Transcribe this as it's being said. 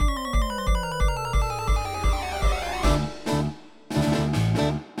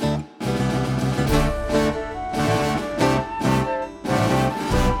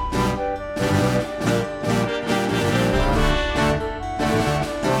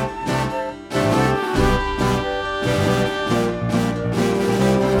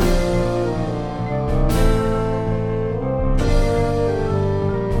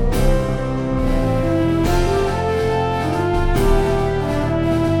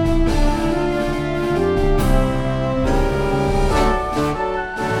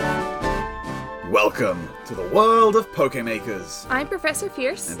world of Pokemakers. I'm Professor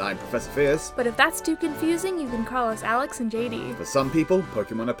Fierce. And I'm Professor Fierce. But if that's too confusing, you can call us Alex and JD. For some people,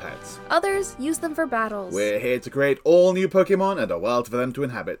 Pokemon are pets. Others use them for battles. We're here to create all new Pokemon and a world for them to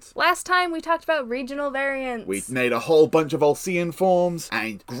inhabit. Last time we talked about regional variants. We made a whole bunch of Ulcean forms,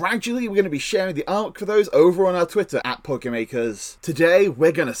 and gradually we're going to be sharing the arc for those over on our Twitter at Pokemakers. Today,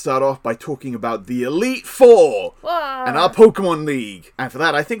 we're going to start off by talking about the Elite Four Whoa. and our Pokemon League. And for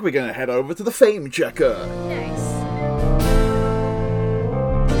that, I think we're going to head over to the Fame Checker. Nice.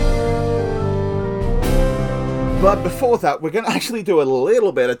 But before that, we're going to actually do a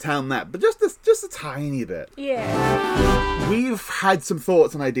little bit of town map, but just a tiny bit. Yeah. We've had some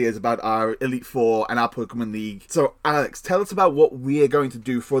thoughts and ideas about our Elite Four and our Pokemon League. So, Alex, tell us about what we are going to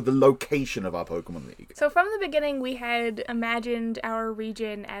do for the location of our Pokemon League. So from the beginning, we had imagined our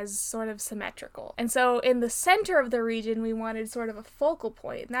region as sort of symmetrical. And so in the center of the region, we wanted sort of a focal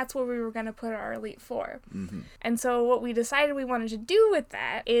point, and that's where we were going to put our Elite Four. Mm-hmm. And so what we decided we wanted to do with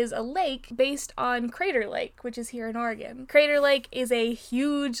that is a lake based on Crater Lake, which is here in Oregon. Crater Lake is a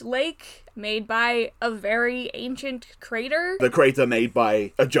huge lake made by a very ancient crater. The crater made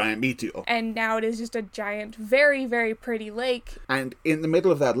by a giant meteor. And now it is just a giant, very, very pretty lake. And in the middle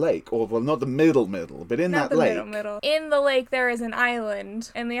of that lake, or well, not the middle, but in Not that the lake, middle. In the lake there is an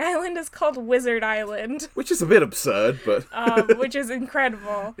island, and the island is called Wizard Island. which is a bit absurd, but Which is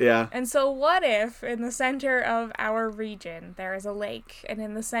incredible. yeah. And so what if in the center of our region there is a lake, and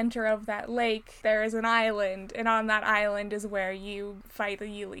in the center of that lake there is an island, and on that island is where you fight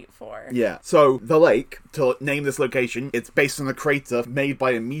the Elite Four? Yeah, so the lake, to name this location, it's based on a crater made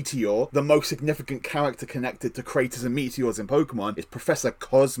by a meteor. The most significant character connected to craters and meteors in Pokemon is Professor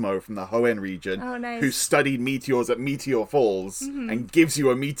Cosmo from the Hoenn region, Oh, nice. who studied meteors at Meteor Falls and gives you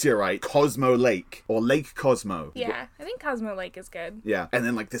a meteorite, Cosmo Lake, or Lake Cosmo. Yeah, I think Cosmo Lake is good. Yeah, and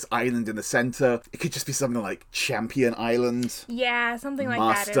then like this island in the center, it could just be something like Champion Island, Yeah, something like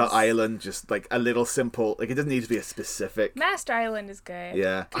Master that is... Island, just like a little simple, like it doesn't need to be a specific. Master Island is good.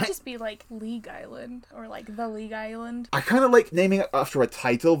 Yeah. Could just be like League Island, or like the League Island. I kind of like naming it after a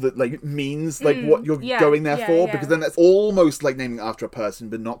title that like means like what you're going there for, yeah. because then that's almost like naming it after a person,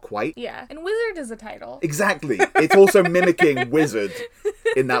 but not quite. Yeah, and Wizard is a title. Exactly. It's also mimicking Wizard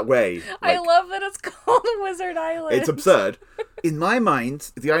in that way. I Like, love that it's called Wizard Island. it's absurd. In my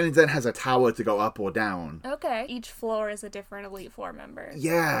mind, the island then has a tower to go up or down. Okay. Each floor is a different Elite Four member.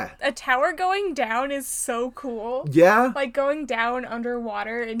 Yeah. A tower going down is so cool. Yeah. Like going down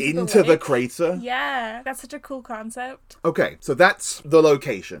underwater into Into the lake. crater. Yeah, that's such a cool concept. Okay, so that's the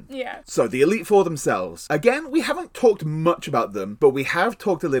location. Yeah. So the Elite Four themselves. Again, we haven't talked much about them, but we have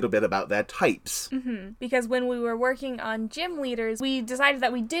talked a little bit about their types. Because when we were working on gym leaders, we decided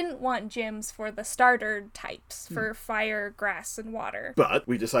that we didn't want gyms for the starter types, for fire, grass, and water. But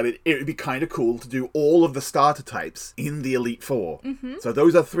we decided it would be kind of cool to do all of the starter types in the Elite Four. So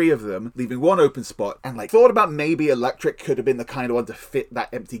those are 3 of them, leaving 1 open spot. And like thought about maybe electric could have been the kind of one to fit that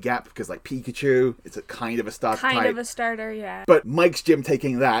empty gap, because like Pikachu, it's a kind of a starter Kind type. of a starter, yeah. But Mike's gym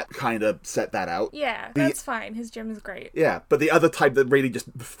taking that kind of set that out. Yeah, that's fine. His gym is great. Yeah, but the other type that really just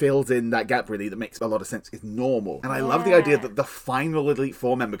fills in that gap really that makes a lot of sense is normal. And I love the idea that the final Elite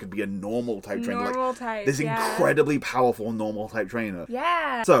Four member could be a normal type trainer. Normal type, this yeah. incredibly powerful normal type trainer.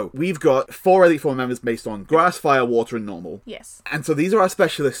 Yeah. So, we've got 4 Elite Four members based on grass, fire, water, and normal. Yes. And so these are our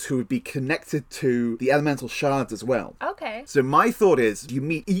specialists who would be connected to the elemental shards as well. Okay. So my thought is, you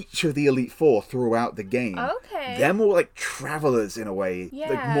meet each of the Elite Four throughout the game. Okay. They're more like travelers in a way, like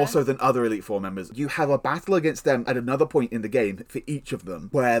Yeah. more so than other Elite Four members. You have a battle against them at another point in the game for each of them,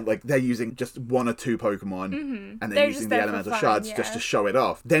 where like they're using just 1 or 2 Pokemon, and they're They're using just the there for elemental fun, shards yeah. just to show it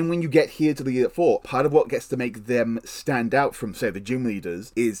off. Then when you get here to the Elite Four, part of what gets to make them stand out from, say, the gym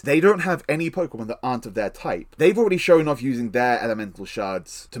leaders is they don't have any Pokemon that aren't of their type. They've already shown off using their elemental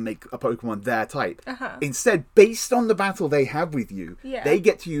shards to make a Pokemon their type. Instead, based on the battle they have with you, Yeah. they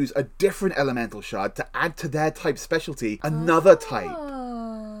get to use a different elemental shard to add to their type specialty another type.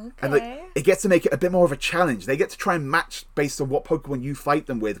 Oh, okay. And like it gets to make it a bit more of a challenge. They get to try and match based on what Pokemon you fight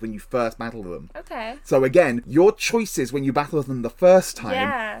them with when you first battle them. Okay. So again, your choices when you battle them the first time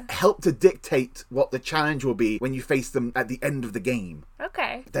Yeah. help to dictate what the challenge will be when you face them at the end of the game.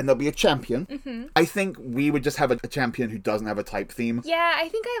 Okay. Then there'll be a champion. I think we would just have a champion who doesn't have a type theme. Yeah, I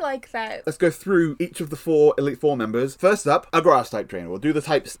think I like that. Let's go through each of the 4 Elite Four members. First up, a grass type trainer. We'll do the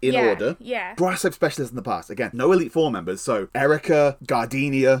types in order. Yeah. Grass type specialists in the past. Again, no Elite Four members. So Erica,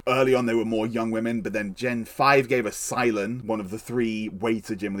 Gardenia. Early on, they were more young women, but then Gen 5 gave us Silent, one of the 3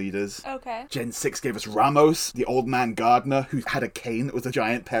 waiter gym leaders. Okay. Gen 6 gave us Ramos, the old man gardener who had a cane that was a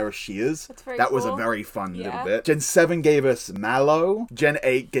giant pair of shears. That's very That was a cool. very fun little Yeah. bit. Gen 7 gave us Mallow. Gen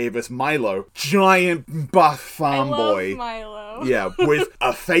 8 gave us Milo. Giant buff farm I love boy. Milo. Yeah, with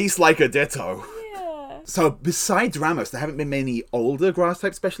a face like a Ditto. Yeah. So, besides Ramos, there haven't been many older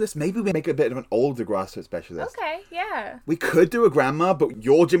grass-type specialists. Maybe we make a bit of an older grass-type specialist. Okay, yeah. We could do a grandma, but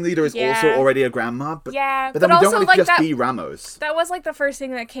your gym leader is also already a grandma. But, Yeah, but then but we don't also, want it like, to just that- be Ramos. That was, like, the first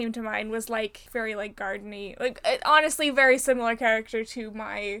thing that came to mind was, like, very, like, garden-y. Like, honestly, very similar character to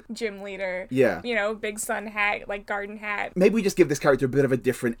my gym leader. Yeah. You know, big sun hat, like, garden hat. Maybe we just give this character a bit of a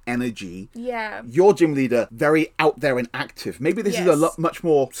different energy. Yeah. Your gym leader, very out there and active. Maybe this is a Yes. much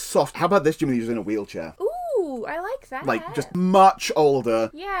more soft. How about this gym leader's in a wheelchair? Ooh, I like that. Like, just much older.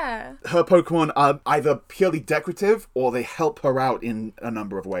 Yeah. Her Pokemon are either purely decorative or they help her out in a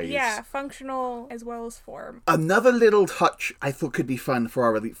number of ways. Yeah, functional as well as form. Another little touch I thought could be fun for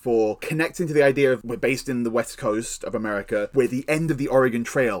our Elite Four, connecting to the idea of we're based in the west coast of America, where the end of the Oregon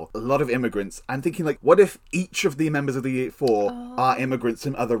Trail, a lot of immigrants. I'm thinking, like, what if each of the members of the Elite Four are immigrants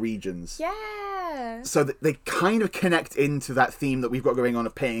from other regions? Yeah. So that they kind of connect into that theme that we've got going on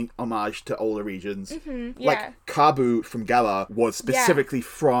of paying homage to older regions. Yeah. Like, Kabu from Galar was specifically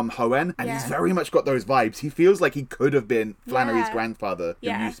from Hoenn, and he's very much got those vibes. He feels like he could have been Flannery's grandfather, who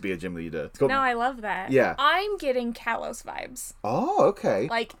used to be a gym leader. It's got- No, I love that. Yeah. I'm getting Kalos vibes. Oh, okay.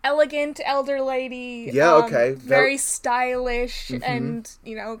 Like, elegant elder lady. Yeah, okay. Very stylish and,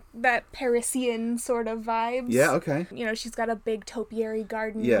 you know, that Parisian sort of vibes. Yeah, okay. You know, she's got a big topiary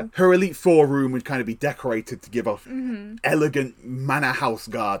garden. Yeah. Her Elite Four room would kind of be decorated to give off elegant manor house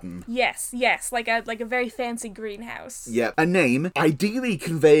garden. Yes, like a very fancy greenhouse. Yeah. A name, ideally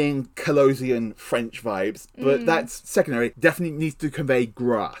conveying Calosian French vibes, but that's secondary. Definitely needs to convey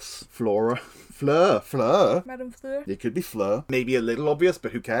grass. Flora. Fleur. Madame Fleur. It could be Fleur. Maybe a little obvious,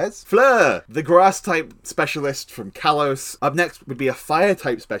 but who cares? Fleur, the grass-type specialist from Kalos. Up next would be a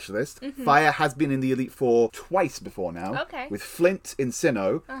fire-type specialist. Fire has been in the Elite Four twice before now. Okay. With Flint in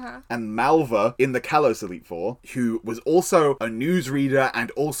Sinnoh and Malva in the Kalos Elite Four, who was also a newsreader and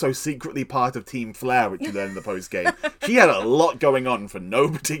also secretly part of Team Flare, which you learn in the post-game. She had a lot going on for no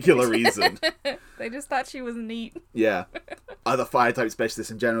particular reason. They just thought she was neat. Yeah. Other fire-type specialists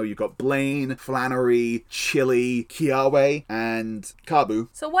in general, you've got Blaine, Flannery, Chili, Kiawe, and Kabu.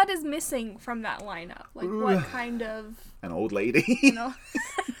 So what is missing from that lineup? Like, what kind of, An old lady. you know...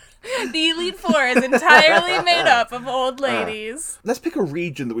 The Elite Four is entirely made up of old ladies. Let's pick a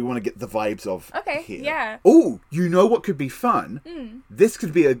region that we want to get the vibes of Okay, here. yeah. Oh, you know what could be fun? This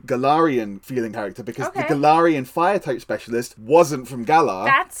could be a Galarian feeling character because the Galarian fire-type specialist wasn't from Galar.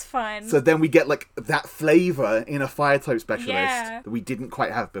 That's fun. So then we get, like, that flavour in a fire-type specialist Yeah. that we didn't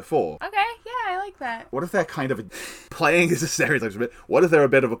quite have before. Okay, yeah, I like that. What if they're kind of playing as a stereotype a bit? What if they're a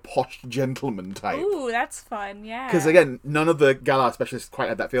bit of a posh gentleman type? Ooh, that's fun, yeah. Because again, none of the Galar specialists quite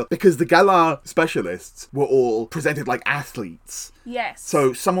had that feel. Because the Galar specialists were all presented like athletes. Yes.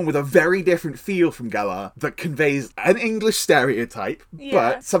 So someone with a very different feel from Galar that conveys an English stereotype, Yeah.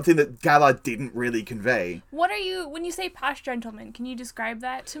 but something that Galar didn't really convey. What are you, when you say posh gentleman, can you describe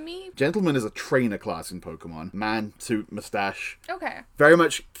that to me? Gentleman is a trainer class in Pokemon. Man, suit, mustache. Okay. Very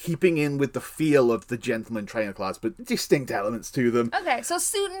much keeping in with the feel of the gentleman trainer class, but distinct elements to them. Okay, so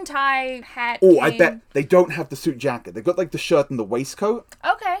suit and tie, hat. Oh, I cane. bet they don't have the suit jacket. They've got like the shirt and the waistcoat.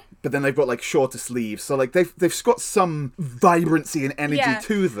 Okay. But then they've got like shorter sleeves, so like they've got some vibrancy and energy Yeah.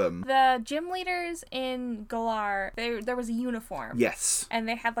 to them. The gym leaders in Galar, there was a uniform. Yes. And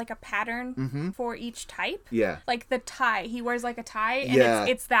they had like a pattern for each type. Yeah. Like the tie, he wears like a tie, and Yeah.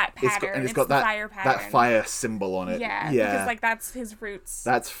 it's that pattern. It's got the that fire pattern. that fire symbol on it. Yeah, Yeah. because like that's his roots.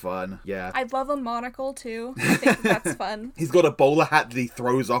 That's fun. Yeah. I'd love a monocle too. I think that's fun. He's got a bowler hat that he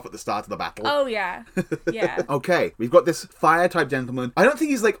throws off at the start of the battle. Oh yeah, yeah. Okay, we've got this fire type gentleman. I don't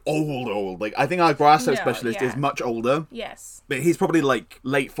think he's like old. Like I think our grass type No, specialist yeah. is much older, Yes. but he's probably like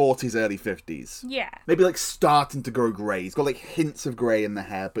late 40s, early 50s. Yeah. Maybe like starting to grow grey. He's got like hints of grey in the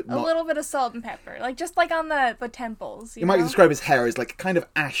hair, but A not. little bit of salt and pepper, like just like on the temples. You You might know? describe his hair as like kind of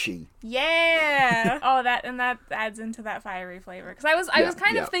ashy. Yeah. Oh, that adds into that fiery flavor. Because I was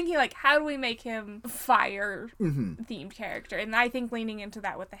kind yeah. of thinking like, how do we make him fire themed character? And I think leaning into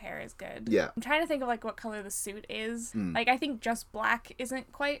that with the hair is good. Yeah. I'm trying to think of like what color the suit is. Like I think just black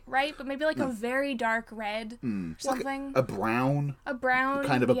isn't quite right, but maybe like a very dark red, Just like something. a brown, a brown,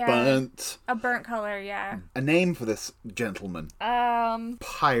 kind of a yeah. burnt. A burnt color, yeah. A name for this gentleman. Um,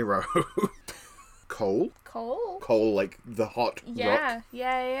 Pyro. Cole? Cole. Cole, like the hot Yeah, rock.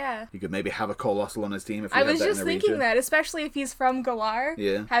 yeah. You could maybe have a Colossal on his team if we I have was that just in the thinking region. that, especially if he's from Galar.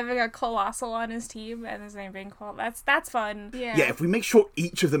 Yeah. Having a Colossal on his team and his name being Cole, that's fun. Yeah. Yeah, if we make sure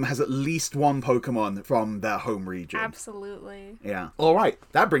each of them has at least one Pokemon from their home region. Absolutely. Yeah. All right,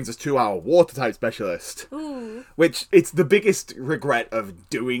 that brings us to our water type specialist. Ooh. Which, it's the biggest regret of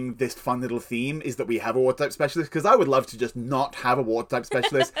doing this fun little theme is that we have a water type specialist, because I would love to just not have a water type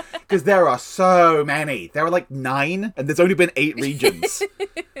specialist, because there are so many. There are like 9, and there's only been 8 regions.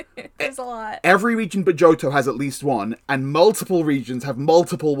 There's a lot. Every region but Johto has at least one, and multiple regions have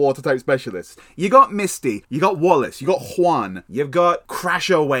multiple water type specialists. You got Misty, you got Wallace, you got Juan, you've got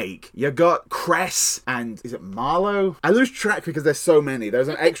Crasher Wake, you got Cress, and is it Marlowe? I lose track because there's so many. There's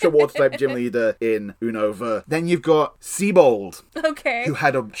an extra water type gym leader in Unova. Then you've got Seabold, Okay. who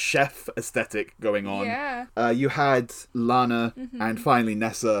had a chef aesthetic going on. Yeah. You had Lana, and finally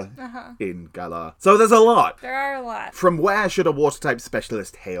Nessa in Galar. So there's a lot. There are a lot. From where should a water type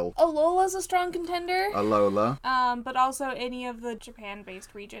specialist hail? Alola's a strong contender. Alola. But also any of the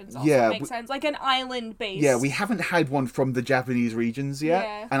Japan-based regions also Yeah, makes sense. Like an island-based. Yeah, we haven't had one from the Japanese regions yet.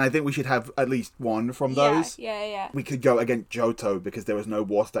 Yeah. And I think we should have at least one from those. Yeah. We could go against Johto because there was no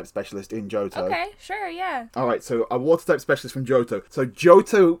water type specialist in Johto. Okay, sure, yeah. Alright, so a water type specialist from Johto. So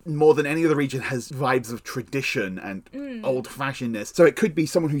Johto, more than any other region, has vibes of tradition and old-fashionedness. So it could be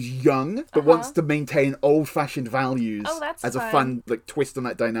someone who's young, but wants to maintain old-fashioned values Oh, that's as a fun. fun like twist on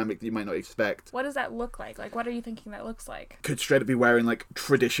that dynamic that you might not expect. What does that look like? Like, what are you thinking that looks like? Could straight up be wearing like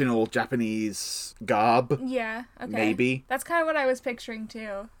traditional Japanese garb. Yeah, okay. Maybe. That's kind of what I was picturing,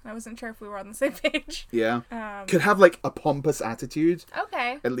 too. I wasn't sure if we were on the same page. Yeah. Could have like a pompous attitude.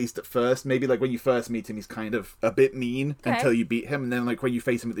 Okay. At least at first. Maybe like when you first meet him, he's kind of a bit mean until you beat him. And then like when you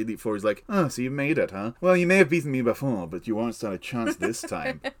face him at the Elite Four, he's like, oh, so you made it, huh? Well, you may have beaten me before, but you won't stand a chance this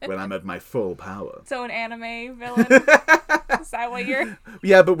time when I'm at my full power. So an anime villain? Is that what you're...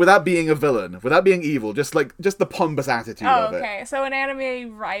 Yeah, but without being a villain, without being evil, just the pompous attitude Oh, of it. okay. So an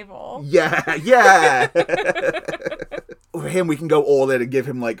anime rival. Yeah. For him, we can go all in and give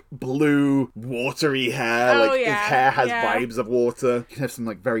him like blue, watery hair. Oh, like yeah, his hair has yeah. vibes of water. You can have some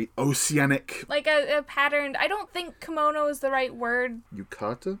like very oceanic Like a patterned... I don't think kimono is the right word.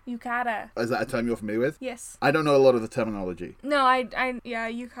 yukata. Yukata. Is that a term you're familiar with? Yes. I don't know a lot of the terminology. No,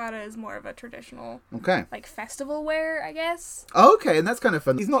 yeah, yukata is more of a traditional, Okay. like, festival wear, I guess. Okay, and that's kind of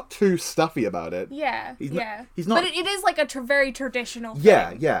fun. He's not too stuffy about it. Yeah, He's not- yeah. he's not- But it is, like, a very traditional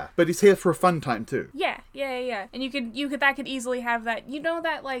thing. Yeah. But he's here for a fun time too. Yeah. And you could that could easily have that,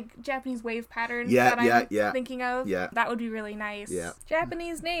 that like Japanese wave pattern Yeah, that yeah. I'm thinking of? Yeah. That would be really nice. Yeah.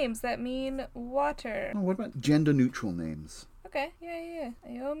 Japanese names that mean water. Oh, what about gender neutral names? Okay, yeah.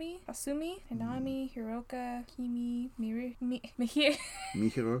 Aomi, Asumi, Hinami, Hiroka, Kimi, Mihiro.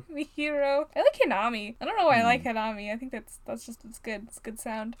 Mihiro? I like Hinami. I don't know why I like Hinami. I think that's it's good. It's a good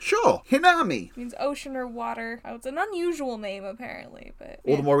sound. Sure, Hinami. It means ocean or water. Oh, it's an unusual name apparently, but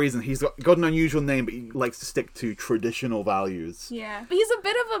All the more reason he's got an unusual name, but he likes to stick to traditional values. yeah. But he's a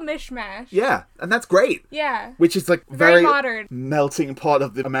bit of a mishmash. Yeah, and that's great. Yeah. Which is like Very modern. melting pot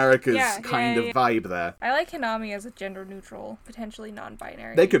of the Americas Yeah, kind yeah, of vibe there. I like Hinami as a gender neutral, potentially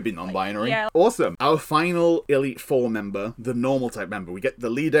non-binary. They could be non-binary. yeah. Awesome. Our final Elite Four member, the normal type member. We get the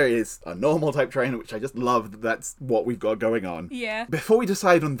leader is a normal type trainer, which I just love that that's what we've got going on. Yeah. Before we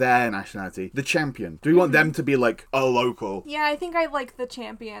decide on their nationality, the champion. Do we want them to be like a local? Yeah, I think I like the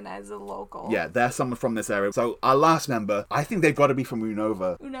champion as a local. Yeah, they're someone from this area. So our last member, I think they've got to be from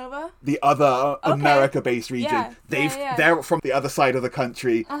Unova. Unova? The other America-based region. Yeah, yeah. They're from the other side of the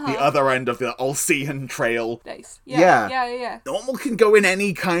country, the other end of the Alcean Trail. Nice. Yeah. Yeah. Normal can go in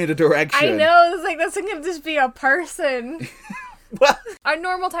any kind of direction. I know, it's like that's gonna just be a person. Well, Our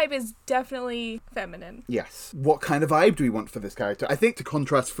normal type is definitely feminine. yes. What kind of vibe do we want for this character? I think to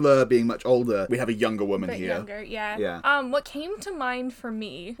contrast Fleur being much older, we have a younger woman But here. younger, yeah. Yeah. What came to mind for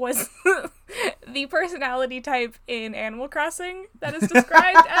me was the personality type in Animal Crossing that is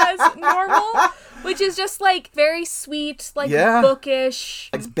described as normal, which is just like very sweet, like Yeah. bookish.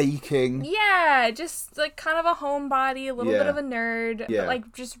 Likes baking. Yeah, just like kind of a homebody, a little Yeah. bit of a nerd, Yeah. but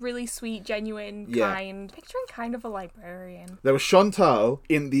like just really sweet, genuine, Yeah. kind. Picturing kind of a librarian. There was Chantal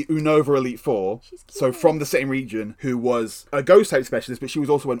in the Unova Elite Four, She's cute. so from the same region, who was a ghost type specialist, but she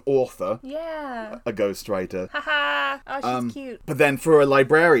was also an author, Yeah. a ghostwriter. Haha. Oh, she's cute. But then for a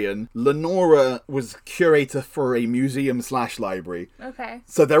librarian, Lenora was curator for a museum/library. Okay.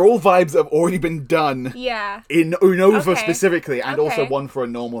 So they're all vibes that have already been done Yeah. in Unova Okay. specifically, and also Okay. one for a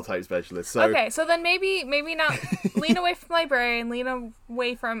normal type specialist. So Okay, so then maybe not lean away from librarian, lean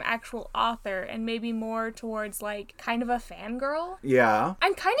away from actual author, and maybe more towards like kind of a fangirl. yeah.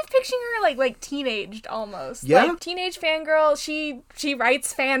 I'm kind of picturing her like teenaged almost. Yeah? Like teenage fangirl, she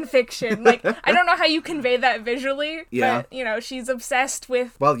writes fan fiction. Like I don't know how you convey that visually. Yeah. But you know, she's obsessed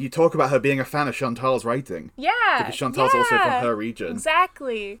with Well, you talk about her being a fan of Chantal's writing. yeah. Because Chantal's also from her region.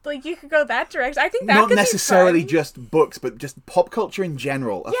 Exactly. Like you could go that direction. I think that Not could necessarily be fun. just books, but just pop culture in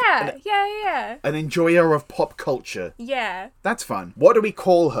general. Yeah. An enjoyer of pop culture. Yeah. That's fun. What do we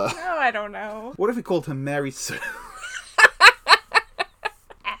call her? Oh, I don't know. What if we called her Mary Sue?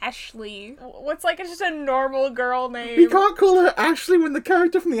 Ashley. What's like just a normal girl name? We can't call her Ashley when the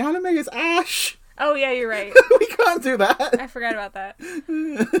character from the anime is Ash. Oh yeah, you're right. We can't do that. I forgot about that.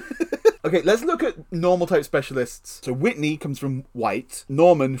 Okay, let's look at normal type specialists. So Whitney comes from white,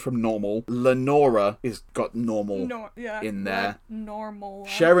 Norman from normal, Lenora is got normal in there. Normal.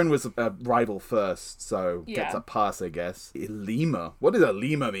 Sharon was a rival first, so gets Yeah. a pass, I guess. Elima. What does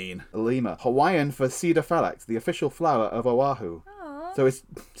Elima mean? Elima. Hawaiian for cedar phalax, the official flower of Oahu. Aw, So it's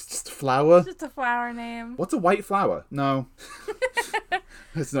just a flower? just a flower name. What's a white flower? No.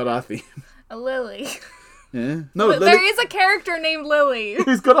 It's not our theme. A lily. Yeah. No, But Lily, there is a character named Lily.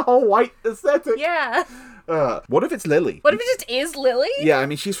 who's got a whole white aesthetic. Yeah. What if it's Lily? What if it just is Lily? Yeah, I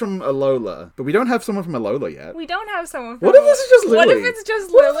mean, she's from Alola, but we don't have someone from Alola yet. We don't have someone from What if this is just Lily? What if it's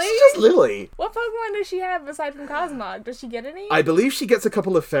just What if Lily? it's just Lily? What Pokemon does she have aside from Cosmog? Does she get any? I believe she gets a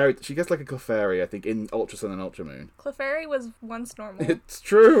couple of fairy. She gets like a Clefairy, I think, in Ultra Sun and Ultra Moon. Clefairy was once normal. It's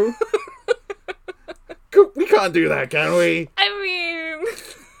true. We can't do that, can we? I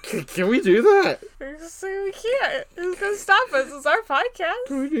mean, Can we do that? so we can't. Who's gonna stop us? It's our podcast.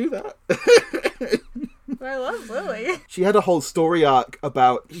 Can we do that? I love Lily. She had a whole story arc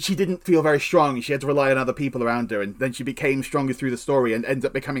about she didn't feel very strong. She had to rely on other people around her, and then she became stronger through the story and ended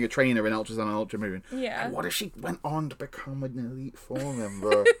up becoming a trainer in Ultra Sun and Ultra Moon. Yeah. And what if she went on to become an Elite Four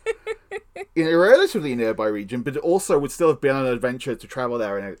member? In a relatively nearby region, but it also would still have been an adventure to travel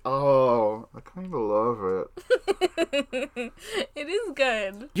there. And I kind of love it. It is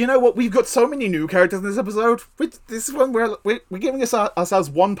good. You know what? We've got so many new characters in this episode. This is when we're giving ourselves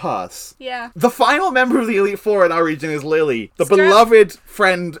one pass. Yeah. The final member of the Elite Four in our region is Lily, the Scrap- beloved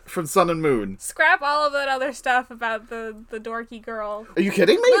friend from Sun and Moon. Scrap all of that other stuff about the dorky girl. Are you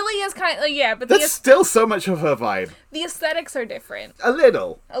kidding me? Lily is kind of, yeah, but That's still so much of her vibe. the aesthetics are different. A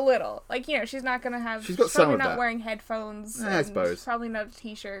little. A little. Like, you know, she's not gonna have... She's got some probably of not that. wearing headphones. I and suppose. Probably not a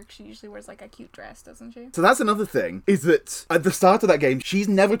t-shirt. She usually wears, like, a cute dress, doesn't she? So that's another thing, is that at the start of that game, she's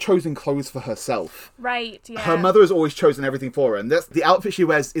never chosen clothes for herself. Right, yeah. Her mother has always chosen everything for her, and that's the outfit she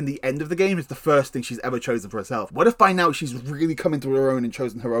wears in the end of the game is the first thing she's ever chosen for herself. What if by now she's really come into her own and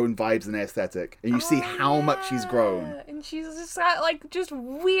chosen her own vibes and aesthetic, and you see how much she's grown? And she's just got, like, just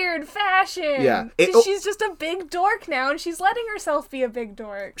weird fashion. Yeah. She's just a big dork now, and she's letting herself be a big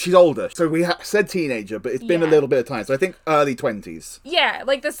dork. She's older, so we said teenager, but it's been a Yeah. little bit of time, so I think early 20s. Yeah,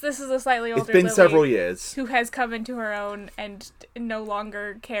 like, this is a slightly older It's been Lily several years. who has come into her own and no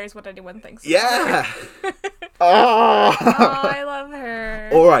longer cares what anyone thinks. Yeah! Oh, Ah! I love her.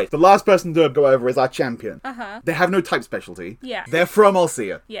 Alright, the last person to go over is our champion. Uh-huh. They have no type specialty. Yeah. They're from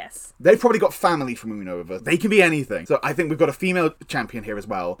Alcea. Yes. They've probably got family from Unova. They can be anything. So I think we've got a female champion here as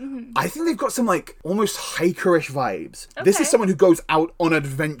well. Mm-hmm. I think they've got some, like, almost hikerish vibes. This is Okay. someone who goes out on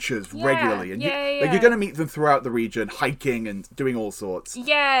adventures Yeah. regularly. And Yeah, like, yeah. you're going to meet them throughout the region, hiking and doing all sorts.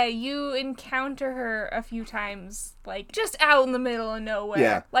 Yeah, you encounter her a few times, like, just out in the middle of nowhere.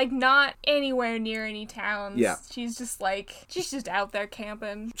 Yeah. Like, not anywhere near any towns. Yeah. She's just out there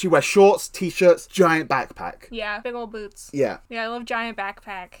camping. She wears shorts, t-shirts, giant backpack. Yeah, big old boots. Yeah. Yeah, I love giant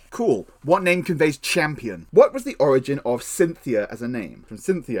backpack. Cool. What name conveys champion? What was the origin of Cynthia as a name? From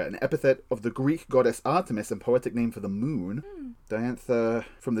Cynthia, an epithet of the Greek goddess Artemis and poetic name for the moon. Diantha,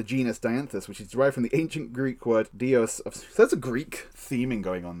 from the genus Dianthus, which is derived from the ancient Greek word dios of... So there's a Greek theming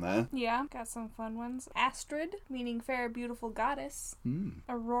going on there. Yeah, got some fun ones. Astrid, meaning fair, beautiful goddess.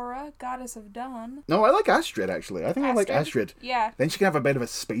 Aurora, goddess of dawn. No, I like Astrid, actually. I think I like Astrid. Yeah. Then she can have a bit of a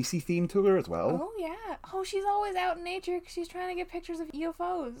spacey theme to her as well. Oh, yeah. Oh, she's always out in nature because she's trying to get pictures of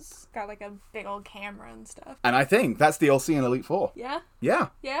UFOs. Got, like, a big old camera and stuff. And I think that's the Alcean Elite Four. Yeah? Yeah.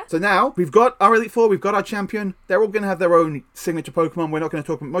 Yeah? So now, we've got our Elite Four, we've got our champion. They're all going to have their own signature Pokemon. We're not going to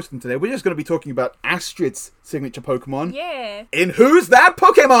talk about most of them today. We're just going to be talking about Astrid's signature Pokemon. Yeah. In Who's That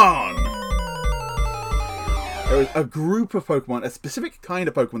Pokemon? There is a group of Pokemon, a specific kind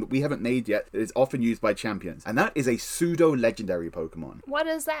of Pokemon that we haven't made yet that is often used by champions, and that is a pseudo-legendary Pokemon. What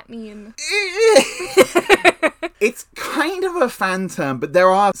does that mean? It's kind of a fan term, but there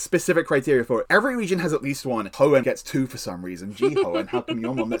are specific criteria for it. Every region has at least one. Hoenn gets 2 for some reason. Gee, Hoenn, how come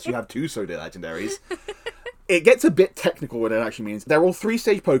your mom lets you have 2 pseudo-legendaries? It gets a bit technical what it actually means. They're all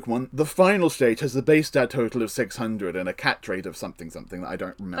 3-stage Pokemon. The final stage has the base stat total of 600 and a cat trait of something that I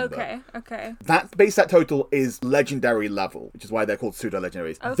don't remember. Okay. That base stat total is legendary level, which is why they're called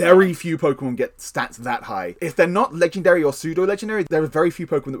pseudo-legendaries. Okay. Very few Pokemon get stats that high. If they're not legendary or pseudo-legendary, there are very few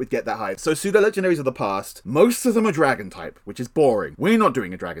Pokemon that would get that high. So pseudo-legendaries are the past. Most of them are dragon type, which is boring. We're not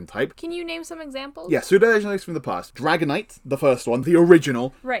doing a dragon type. Can you name some examples? Yeah, pseudo-legendaries from the past. Dragonite, the first one, the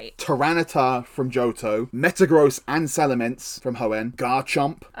original. Right. Tyranitar from Johto. Metagross and Salamence from Hoenn.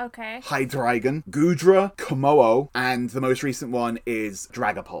 Garchomp. Okay. Hydreigon. Goodra. Kommo-o. And the most recent one is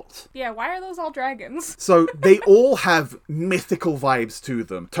Dragapult. Yeah, why are those all dragons? So they all have mythical vibes to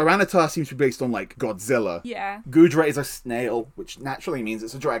them. Tyranitar seems to be based on, like, Godzilla. Yeah. Goodra is a snail, which naturally means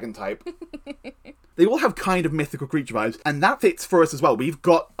it's a dragon type. They all have kind of mythical creature vibes, and that fits for us as well. We've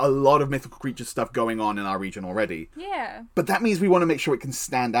got a lot of mythical creature stuff going on in our region already. Yeah. But that means we want to make sure it can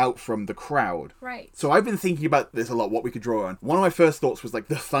stand out from the crowd. Right. So I've been thinking about this a lot, what we could draw on. One of my first thoughts was, like,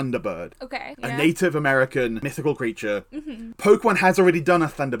 the Thunderbird. Okay. A Yeah. Native American mythical creature. Pokemon has already done a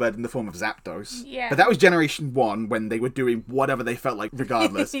Thunderbird in the form of Zapdos. Yeah. But that was Generation 1 when they were doing whatever they felt like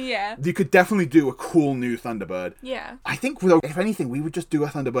regardless. Yeah. You could definitely do a cool new Thunderbird. Yeah. I think, though, if anything, we would just do a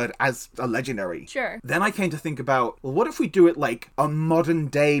Thunderbird as a legendary. Sure. Then I came to think about, well, what if we do it like a modern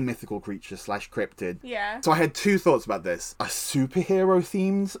day mythical creature / cryptid? Yeah. So I had 2 thoughts about this. A superhero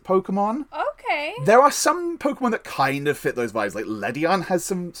themed Pokemon? Okay. There are some Pokemon that kind of fit those vibes. Like Ledion has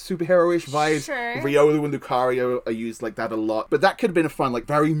some superhero-ish vibes. Sure. Riolu and Lucario are used like that a lot. But that could have been a fun, like,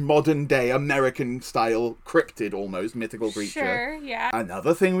 very modern day American style cryptid almost, mythical creature. Sure, yeah.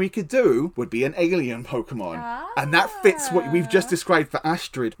 Another thing we could do would be an alien Pokemon. And that fits what we've just described for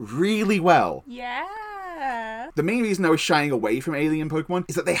Astrid really well. Yeah. The main reason I was shying away from alien Pokemon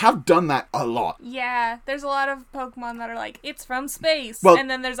is that they have done that a lot. Yeah, there's a lot of Pokemon that are like, it's from space. Well- and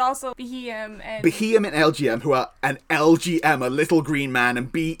then there's also Behem and... Behem and LGM, who are an LGM, a little green man,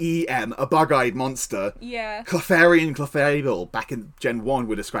 and BEM, a bug-eyed monster. Yeah. Clefairy and Clefable, back in Gen 1,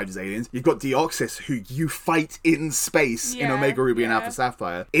 were described as aliens. You've got Deoxys, who you fight in space in Yeah, Omega Ruby and yeah. Alpha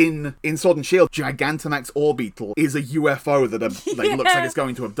Sapphire. In Sword and Shield, Gigantamax Orbeetle is a UFO that looks like it's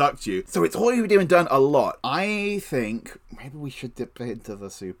going to abduct you. So it's already been done a lot. I think maybe we should dip into the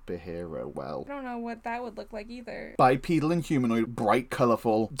superhero well. I don't know what that would look like either. Bipedal and humanoid, bright,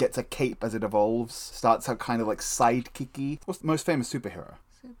 colourful, gets a cape as it evolves, starts out kind of like sidekicky. What's the most famous superhero?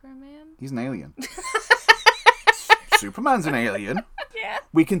 Superman? He's an alien. Superman's an alien. Yeah.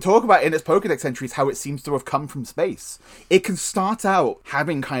 We can talk about in its Pokedex entries how it seems to have come from space. It can start out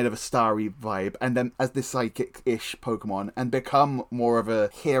having kind of a starry vibe, and then as this sidekick-ish Pokemon, and become more of a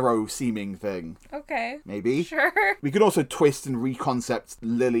hero-seeming thing. Okay. Maybe? Sure. We could also twist and reconcept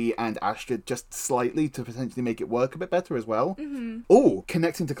Lily and Astrid just slightly to potentially make it work a bit better as well. Oh,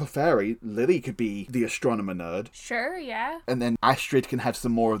 connecting to Clefairy, Lily could be the astronomer nerd. Sure, yeah. And then Astrid can have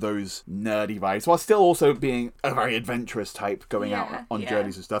some more of those nerdy vibes, while still also being a very adventurous type going out on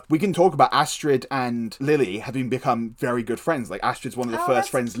journeys and stuff. We can talk about Astrid and Lily having become very good friends. Like, Astrid's one of the Oh, first that's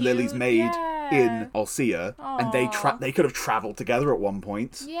friends cute. Lily's made Yeah. in Alcea, and they could have traveled together at one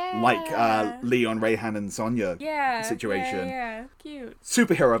point. Yeah. Like Leon, Rayhan, and Sonya Yeah. situation. Yeah. Cute.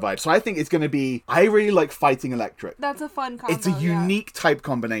 Superhero vibe. So I think it's going to be, I really like Fighting Electric. That's a fun combo. It's a unique type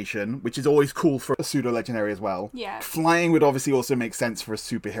combination, which is always cool for a pseudo-legendary as well. Yeah. Flying would obviously also make sense for a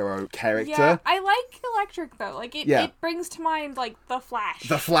superhero character. Yeah, I like electric though. Like it brings to mind like the Flash.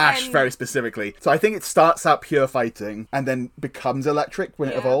 The Flash, And very specifically. So I think it starts out pure fighting and then becomes electric when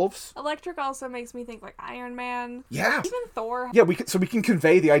it evolves. Electric also makes me think like Iron Man. Yeah. Even Thor. Yeah, we can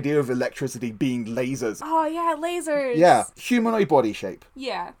convey the idea of electricity being lasers. Oh yeah, lasers. Yeah. Humanoid body shape.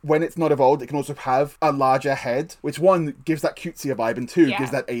 Yeah. When it's not evolved, it can also have a larger head, which one gives that cutesier vibe, and two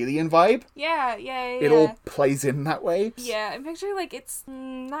gives that alien vibe. Yeah. It all plays in that way. Yeah, I'm picturing like it's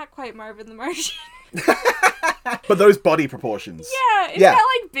not quite Marvin the Martian. But those body proportions. Yeah, it's got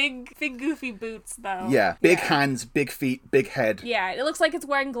like big goofy boots though. Yeah, big hands, big feet, big head. Yeah, it looks like it's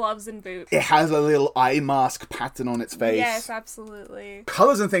wearing gloves and boots. It has a little eye mask pattern on its face. Yes, absolutely.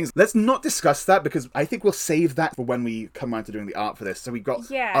 Colours and things. Let's not discuss that because I think we'll save that for when we come around to doing the art for this. So we've got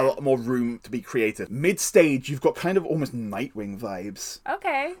a lot more room to be creative. Mid-stage, you've got kind of almost Nightwing vibes.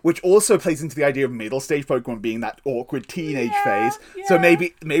 Okay. Which also plays into the idea of middle stage Pokemon being that awkward teenage phase. So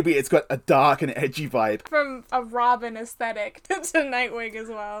maybe it's got a dark and edgy edgy vibe. From a Robin aesthetic to Nightwing as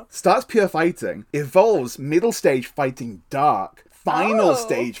well. Starts pure fighting, evolves middle stage fighting dark, final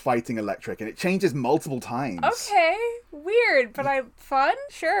stage fighting electric, and it changes multiple times. Okay, weird, but fun?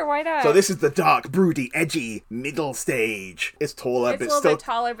 Sure, why not? So this is the dark, broody, edgy middle stage. It's taller, It's but a little still... bit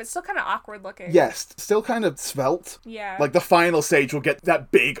taller, but still kind of awkward looking. Yes, still kind of svelte. Yeah. Like the final stage will get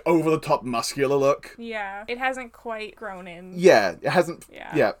that big, over-the-top muscular look. Yeah. It hasn't quite grown in. Yeah, it hasn't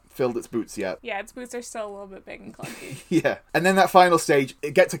Yeah. filled its boots yet. Yeah, its boots are still a little bit big and clunky. Yeah. And then that final stage,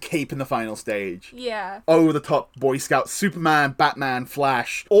 it gets a cape in the final stage. Yeah. Over-the-top Boy Scout, Superman, Batman,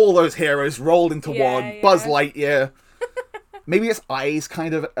 Flash, all those heroes rolled into one. Yeah. Buzz Lightyear. Maybe its eyes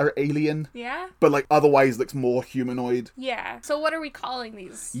kind of are alien, Yeah? but like otherwise looks more humanoid. Yeah. So what are we calling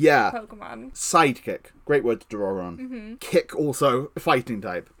these Yeah. Pokemon? Sidekick. Great word to draw on. Kick, also fighting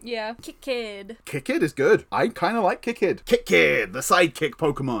type. Yeah. Kid. Kickid is good. I kind of like Kickid. Kickid, the sidekick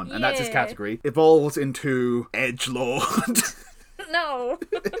Pokemon, and that's his Yeah. category. Evolves into Edgelord. No.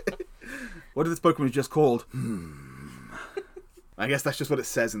 What is this Pokemon just called? I guess that's just what it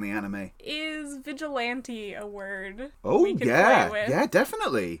says in the anime. Is vigilante a word? Oh, we could yeah. play with? Yeah,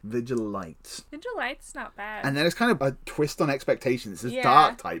 definitely. Vigilite. Vigilite's not bad. And then it's kind of a twist on expectations. It's Yeah.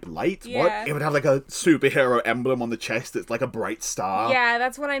 dark type. Light? Yeah. What? It would have like a superhero emblem on the chest that's like a bright star. Yeah,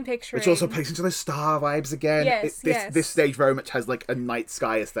 that's what I'm picturing. Which also plays into the star vibes again. Yes, This stage very much has like a night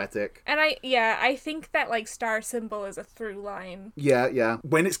sky aesthetic. And I think that like star symbol is a through line. Yeah.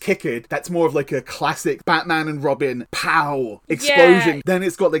 When it's Kickid, that's more of like a classic Batman and Robin pow explosion. Yeah. Then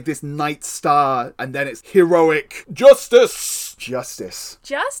it's got like this night star, and then it's heroic justice. Justice.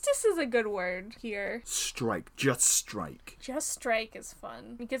 Justice is a good word here. Strike. Just strike. Just strike is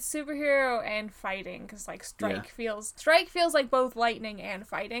fun. Like it's superhero and fighting because like strike Yeah. feels like both lightning and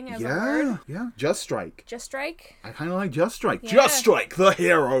fighting as a word. Yeah. Just strike. Just strike. I kind of like Just Strike. Yeah. Just Strike, the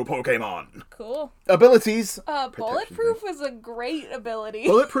hero Pokemon. Cool. Abilities. Bulletproof is a great ability.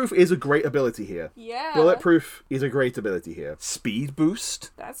 Bulletproof is a great ability here. Yeah. Bulletproof is a great ability here. Speed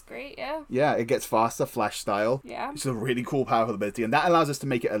boost. That's great. Yeah. Yeah, it gets faster, Flash style. Yeah. It's a really cool powerful ability, and that allows us to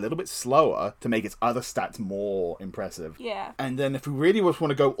make it a little bit slower to make its other stats more impressive. Yeah. And then if we really just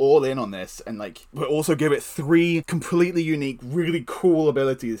want to go all in on this, and like, we'll also give it 3 completely unique, really cool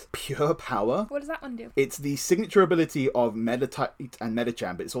abilities. Pure Power. What does that one do? It's the signature ability of Meditite and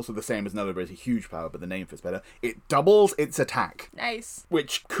Medicham, but it's also the same as another ability, Huge Power, but the name fits better. It doubles its attack. Nice.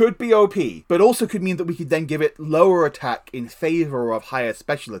 Which could be OP, but also could mean that we could then give it lower attack in favor of higher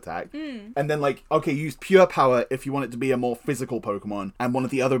special attack. And then, like, okay, use Pure Power if you want it to be a more physical Pokemon, and one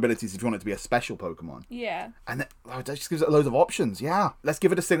of the other abilities if you want it to be a special Pokemon. Yeah. And that just gives it loads of options, yeah. Let's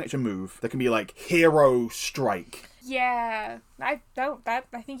give it a signature move that can be like Hero Strike. Yeah. I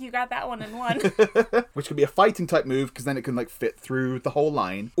think you got that one in one. Which could be a fighting type move, because then it can like fit through the whole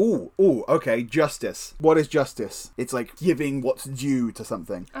line. Ooh, okay, Justice. What is Justice? It's like giving what's due to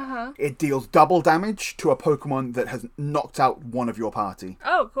something. It deals double damage to a Pokemon that has knocked out one of your party.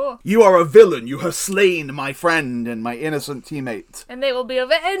 Oh, cool. You are a villain. You have slain my friend and my innocent teammate. And they will be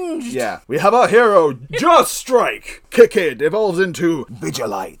avenged. Yeah. We have our hero, Just Strike. Kickid evolves into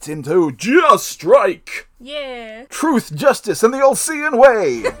Vigilite, into Just Strike. Yeah. Truth, justice, and the Olsean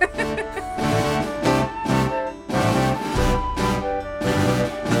way.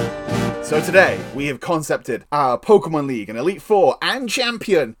 So today, we have concepted our Pokemon League, an Elite Four, and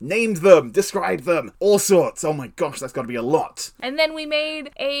Champion. Named them, described them, all sorts. Oh my gosh, that's got to be a lot. And then we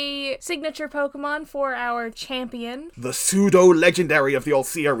made a signature Pokemon for our champion. The pseudo-legendary of the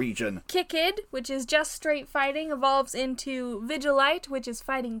Olsea region. Kickid, which is just straight fighting, evolves into Vigilite, which is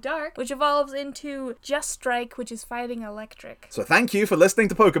fighting dark, which evolves into Just Strike, which is fighting electric. So thank you for listening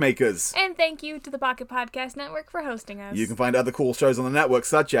to Pokemakers. And thank you to the Pocket Podcast Network for hosting us. You can find other cool shows on the network,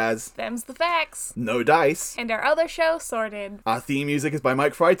 such as Them's the Facts. No Dice. And our other show, Sorted. Our theme music is by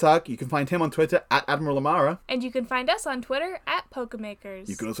Mike Freitag. You can find him on Twitter at Admiral Amara. And you can find us on Twitter at Pokemakers.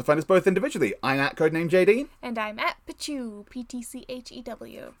 You can also find us both individually. I'm at Codename JD. And I'm at Pichu,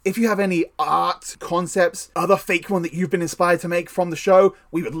 PTCHEW. If you have any art, concepts, other fake one that you've been inspired to make from the show,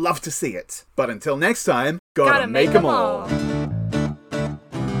 we would love to see it. But until next time, gotta make 'em all.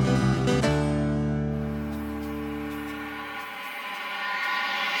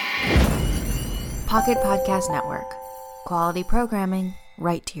 Pocket Podcast Network. Quality programming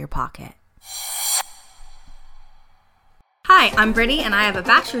right to your pocket. Hi, I'm Brittany, and I have a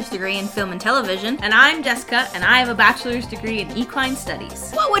bachelor's degree in film and television. And I'm Jessica, and I have a bachelor's degree in equine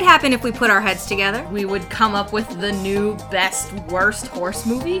studies. What would happen if we put our heads together? We would come up with the new best, worst horse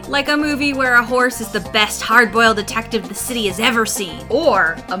movie. Like a movie where a horse is the best hard-boiled detective the city has ever seen.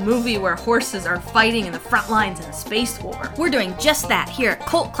 Or a movie where horses are fighting in the front lines in a space war. We're doing just that here at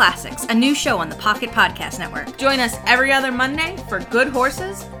Cult Classics, a new show on the Pocket Podcast Network. Join us every other Monday for good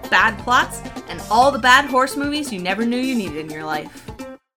horses, bad plots, and all the bad horse movies you never knew you needed in your life.